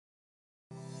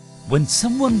When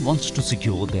someone wants to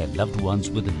secure their loved ones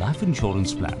with a life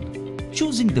insurance plan,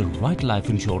 choosing the right life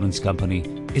insurance company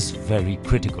is very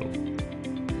critical.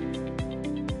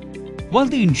 While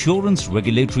the insurance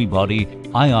regulatory body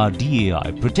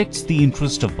IRDAI protects the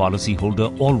interest of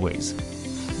policyholder always,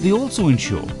 they also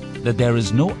ensure that there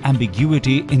is no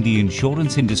ambiguity in the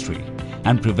insurance industry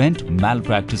and prevent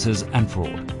malpractices and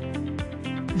fraud.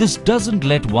 This doesn't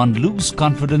let one lose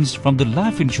confidence from the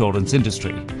life insurance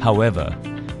industry. However,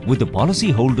 with the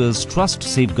policyholder's trust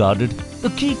safeguarded, the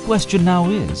key question now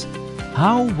is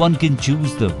how one can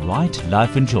choose the right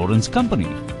life insurance company.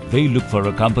 They look for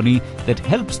a company that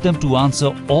helps them to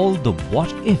answer all the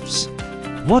what-ifs.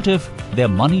 What if their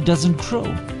money doesn't grow?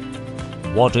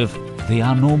 What if they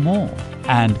are no more?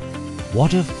 And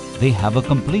what if they have a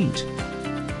complaint?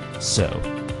 So,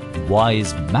 why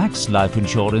is Max Life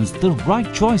Insurance the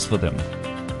right choice for them?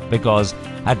 Because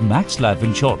at Max Life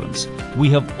Insurance, we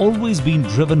have always been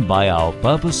driven by our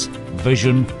purpose,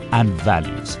 vision and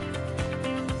values.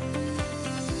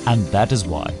 And that is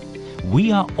why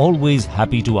we are always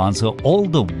happy to answer all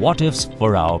the what-ifs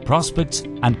for our prospects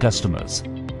and customers.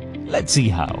 Let's see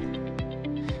how.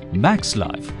 Max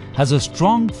Life has a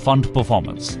strong fund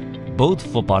performance, both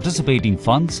for participating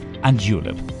funds and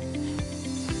ULIP.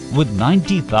 With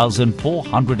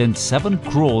 90,407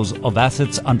 crores of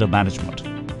assets under management,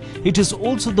 it is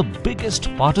also the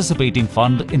biggest participating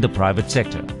fund in the private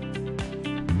sector.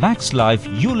 Max Life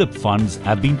ULIP funds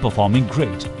have been performing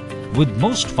great, with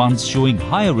most funds showing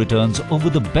higher returns over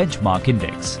the benchmark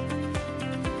index.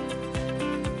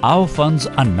 Our funds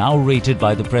are now rated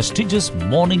by the prestigious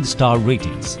Morningstar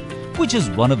Ratings, which is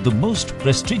one of the most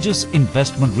prestigious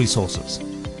investment resources.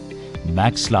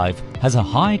 Max Life has a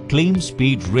high claims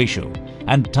paid ratio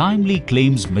and timely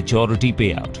claims maturity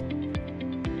payout.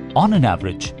 On an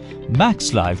average,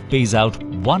 Max Life pays out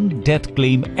one death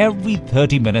claim every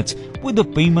 30 minutes with a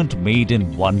payment made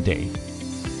in one day,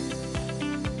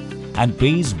 and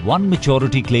pays one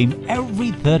maturity claim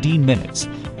every 13 minutes,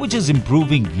 which is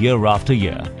improving year after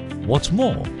year. What's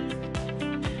more,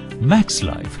 Max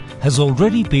Life has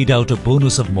already paid out a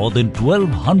bonus of more than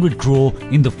 1,200 crore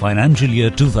in the financial year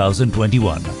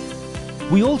 2021.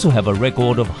 We also have a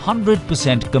record of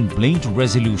 100% complaint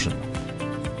resolution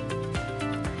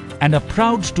and are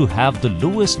proud to have the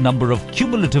lowest number of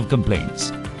cumulative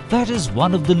complaints. That is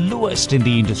one of the lowest in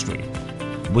the industry.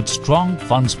 With strong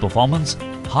funds performance,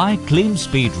 high claims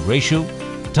paid ratio,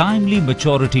 timely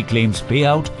maturity claims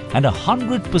payout and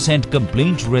 100%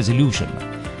 complaint resolution,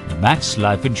 Max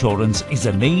Life Insurance is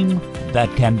a name that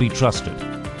can be trusted.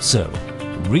 So,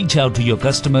 reach out to your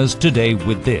customers today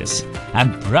with this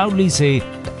and proudly say,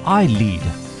 I lead,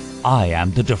 I am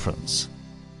the difference.